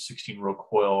rows of a 16-row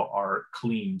coil are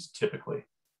cleaned typically.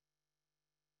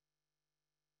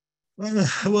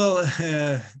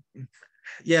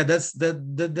 Yeah, that's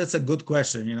a good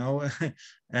question. You know,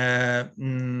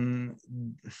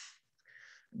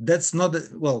 that's not,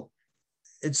 well,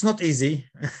 it's not easy.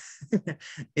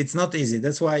 It's not easy.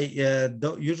 That's why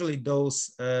usually those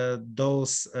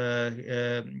coils,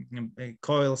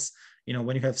 you know,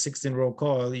 when you have 16-row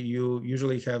coil, you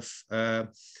usually have the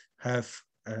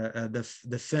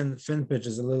fin pitch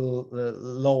is a little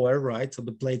lower, right? So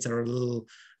the plates are a little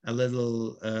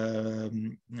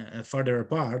farther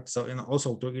apart. So, and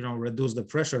also to, you know, reduce the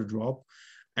pressure drop.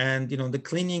 And, you know, the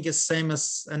cleaning is same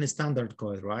as any standard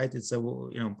coil, right? It's a,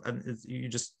 you know, and it's, you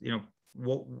just, you know,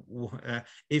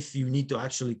 if you need to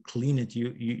actually clean it,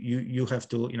 you have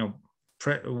to, you know,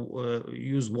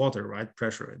 use water, right?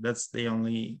 Pressure. That's the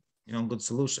only, you know, good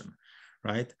solution,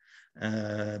 right?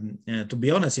 To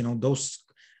be honest, you know, those,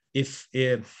 if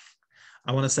I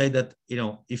want to say that, you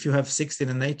know, if you have 16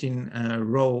 and 18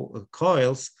 row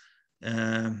coils,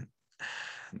 the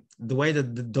way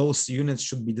that those units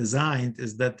should be designed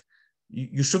is that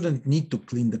you shouldn't need to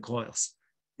clean the coils.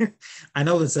 I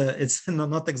know it's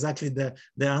not exactly the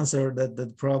answer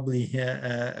that probably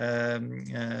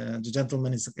the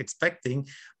gentleman is expecting,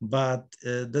 but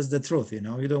that's the truth. You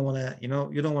know, you don't want to, you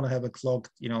know, you don't want to have a clogged,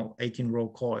 you know, 18-row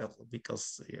coil,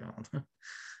 because, you know,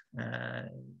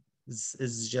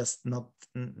 it's just not,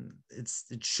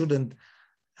 it shouldn't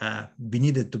be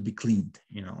needed to be cleaned,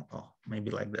 you know. Oh,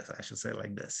 maybe like this, I should say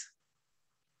like this.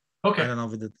 Okay. I don't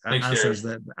know if it answers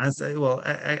the answer. Well,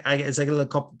 it's like a little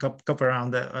cop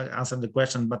around answer the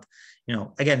question, but, you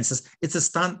know, again, it's a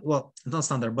stand. Well, not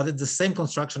standard, but it's the same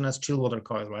construction as chill water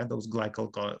coil, right? Those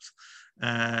glycol coils.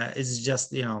 It's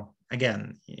just, you know,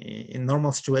 again, in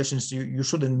normal situations, you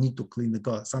shouldn't need to clean the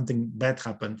coil. Something bad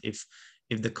happened if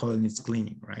the coil needs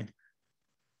cleaning, right?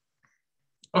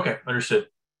 Okay, understood.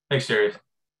 Thanks, Darius.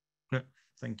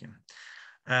 Thank you.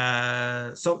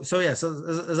 So yeah, so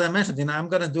as I mentioned, you know, I'm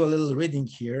going to do a little reading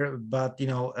here, but, you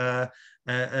know,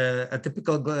 a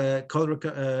typical coil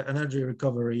energy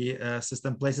recovery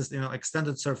system places, you know,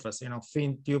 extended surface, you know,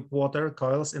 thin tube water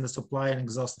coils in the supply and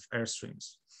exhaust of air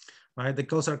streams, right? The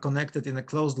coils are connected in a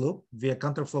closed loop via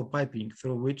counterflow piping,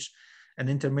 through which an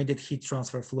intermediate heat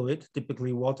transfer fluid,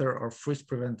 typically water or freeze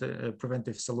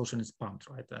preventive solution, is pumped,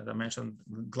 right? As I mentioned,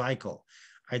 glycol,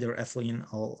 either ethylene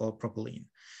or propylene.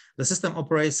 The system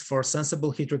operates for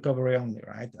sensible heat recovery only,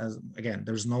 right? As again,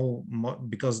 there's no,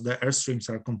 because the air streams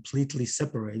are completely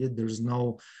separated. There's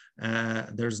no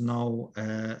moisture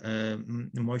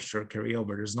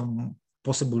carryover. There's no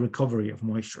possible recovery of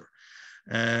moisture.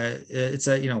 It's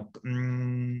a, you know,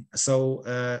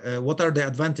 what are the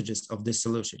advantages of this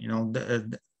solution? You know,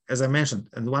 as I mentioned,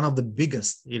 and one of the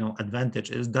biggest, you know,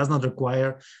 advantage is does not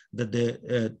require that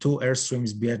the two air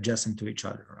streams be adjacent to each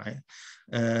other, right?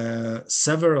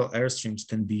 Several air streams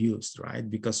can be used, right?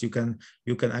 Because you can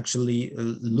actually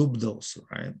loop those,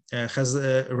 right? Has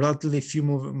relatively few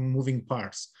moving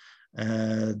parts.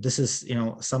 This is, you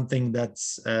know, something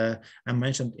that's I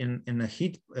mentioned in a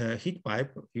heat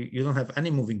pipe. You don't have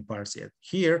any moving parts yet.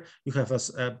 Here you have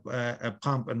a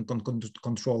pump and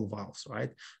control valves,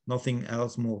 right? Nothing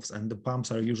else moves, and the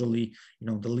pumps are usually, you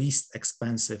know, the least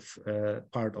expensive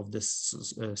part of this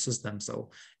system.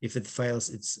 So if it fails,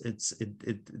 it's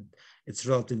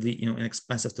relatively, you know,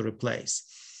 inexpensive to replace.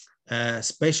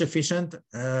 Space efficient,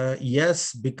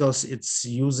 yes, because it's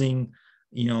using,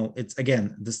 it's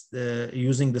again this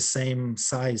using the same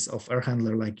size of air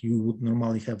handler like you would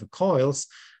normally have coils.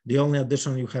 The only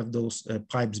addition, you have those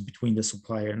pipes between the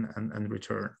supply and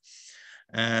return.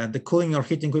 The cooling or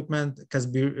heating equipment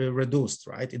can be reduced,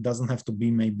 right? It doesn't have to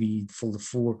be maybe full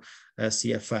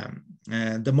CFM.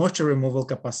 The moisture removal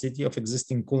capacity of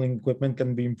existing cooling equipment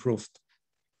can be improved.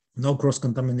 No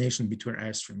cross-contamination between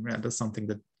airstream. Right? That's something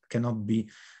that cannot be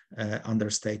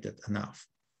understated enough.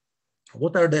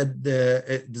 What are the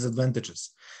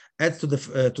disadvantages? Add to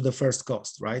the first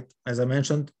cost, right? As I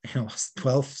mentioned,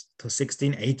 12 to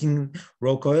 16, 18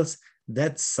 row coils.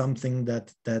 That's something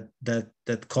that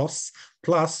costs.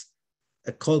 Plus,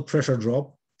 a coil pressure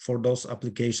drop for those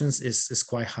applications is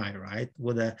quite high, right?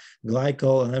 With a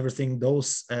glycol and everything,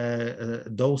 those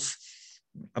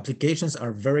applications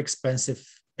are very expensive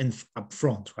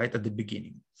upfront, right at the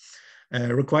beginning.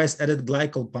 Requires added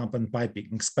glycol pump and piping,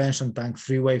 expansion tank,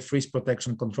 three-way freeze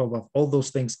protection, control valve, all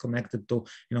those things connected to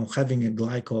having a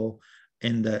glycol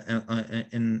in the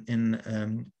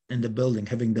building,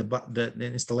 having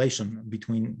the installation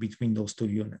between those two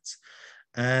units,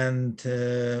 and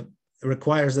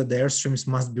requires that the airstreams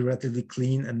must be relatively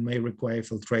clean and may require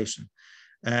filtration.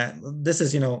 This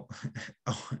is I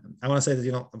want to say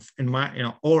that in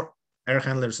my or air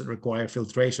handlers require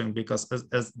filtration, because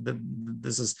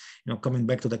this is coming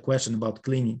back to the question about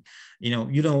cleaning.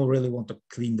 You don't really want to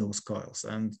clean those coils,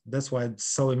 and that's why it's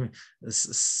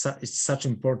such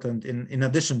important in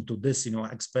addition to this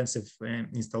expensive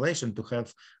installation, to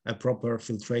have a proper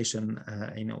filtration,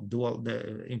 dual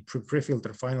the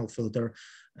pre-filter, final filter,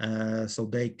 so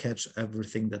they catch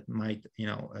everything that might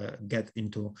get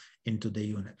into the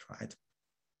unit, right?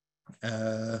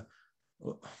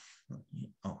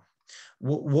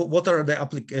 What are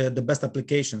the best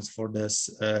applications for this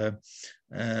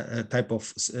type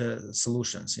of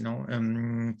solutions?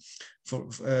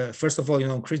 First of all,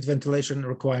 increased ventilation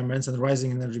requirements and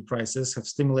rising energy prices have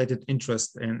stimulated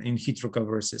interest in heat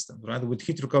recovery systems. Right, with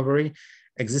heat recovery,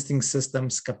 existing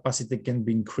systems capacity can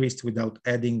be increased without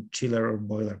adding chiller or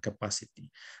boiler capacity.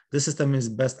 This system is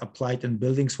best applied in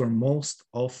buildings where most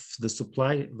of the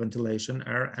supply ventilation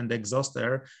air and exhaust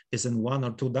air is in one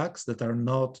or two ducts that are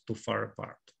not too far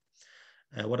apart.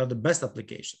 What are the best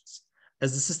applications?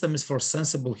 As the system is for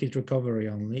sensible heat recovery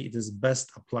only, it is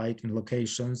best applied in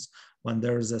locations when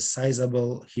there is a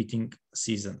sizable heating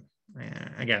season.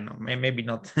 Again, maybe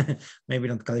not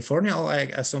California. I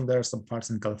assume there are some parts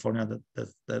in California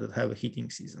that have a heating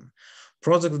season.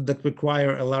 Projects that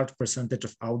require a large percentage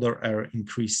of outdoor air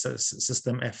increase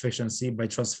system efficiency by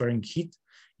transferring heat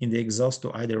in the exhaust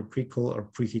to either pre-cool or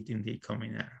preheat in the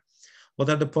incoming air. What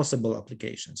are the possible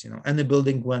applications? Any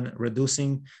building when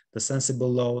reducing the sensible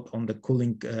load on the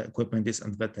cooling equipment is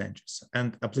advantageous.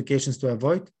 And applications to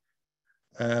avoid,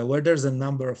 where there's a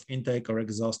number of intake or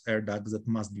exhaust air ducts that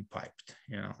must be piped.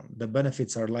 The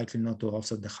benefits are likely not to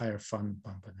offset the higher fan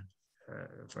pump and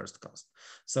first cost.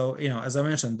 So, as I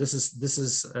mentioned, this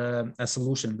is a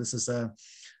solution. This is a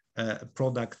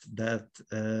product that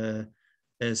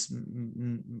is,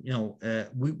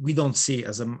 we don't see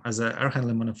as an air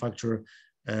handling manufacturer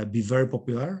be very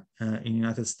popular in the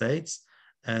United States.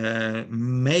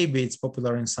 Maybe it's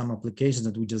popular in some applications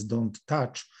that we just don't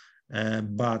touch.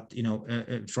 But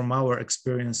from our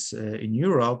experience in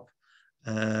Europe,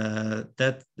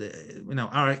 that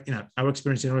our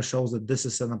experience in Europe shows that this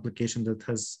is an application that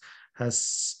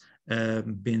has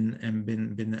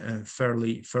been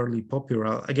fairly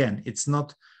popular. Again, it's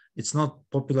not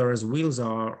popular as wheels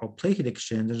are or plate heat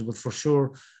exchangers, but for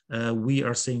sure we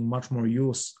are seeing much more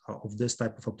use of this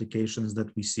type of applications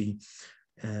that we see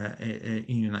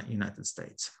in United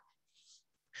States.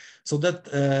 So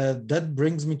that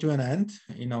brings me to an end,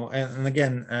 and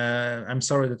again, I'm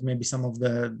sorry that maybe some of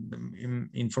the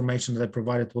information that I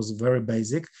provided was very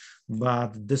basic,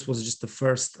 but this was just the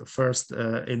first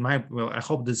I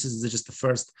hope this is just the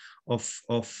first of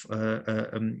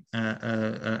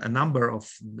a number of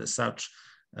such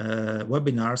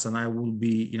webinars, and I will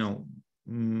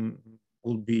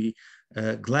be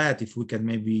glad if we can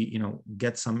maybe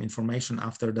get some information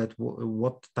after that,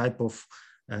 what type of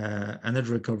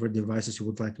energy recovery devices you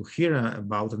would like to hear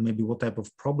about, and maybe what type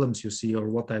of problems you see, or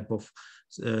what type of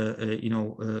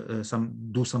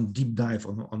some deep dive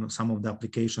on some of the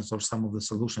applications or some of the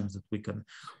solutions that we can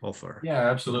offer.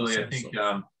 Yeah, absolutely. I think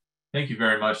thank you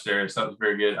very much, Darius. That was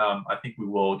very good. I think we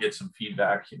will get some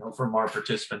feedback from our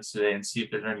participants today and see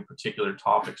if there's any particular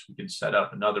topics we can set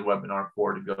up another webinar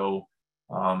for to go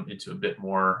into a bit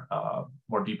more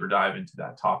deeper dive into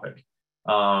that topic.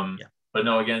 But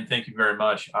no, again, thank you very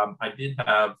much. I did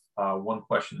have one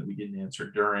question that we didn't answer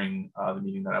during the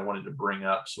meeting that I wanted to bring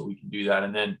up, so we can do that.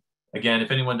 And then again,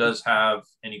 if anyone does have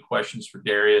any questions for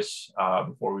Dariuz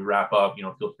before we wrap up,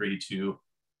 feel free to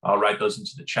write those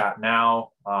into the chat now,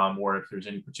 or if there's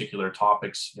any particular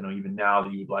topics, even now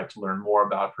that you would like to learn more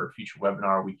about for a future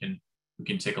webinar, we can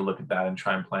take a look at that and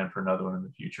try and plan for another one in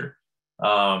the future.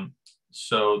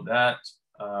 So that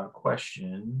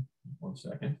question, one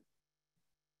second.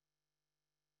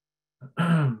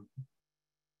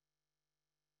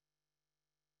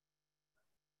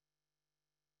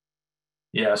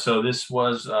 Yeah, so this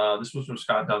was from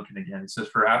Scott Duncan again. It says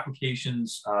for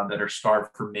applications that are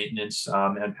starved for maintenance,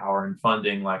 manpower, and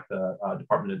funding, like the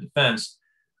Department of Defense,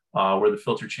 where the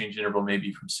filter change interval may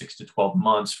be from 6 to 12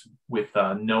 months with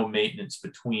no maintenance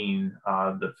between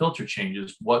the filter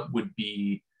changes, what would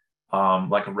be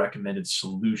like a recommended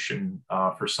solution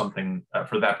for something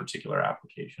for that particular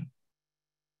application?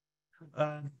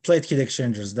 Plate heat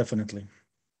exchangers, definitely.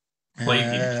 Plate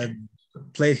heat exchangers.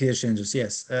 Plate heat exchangers,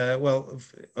 yes.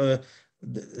 The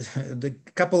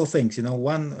couple of things,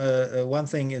 one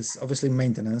thing is obviously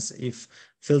maintenance. If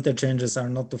filter changes are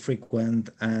not too frequent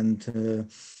and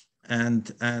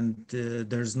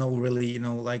there's no really,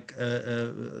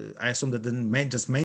 I assume that just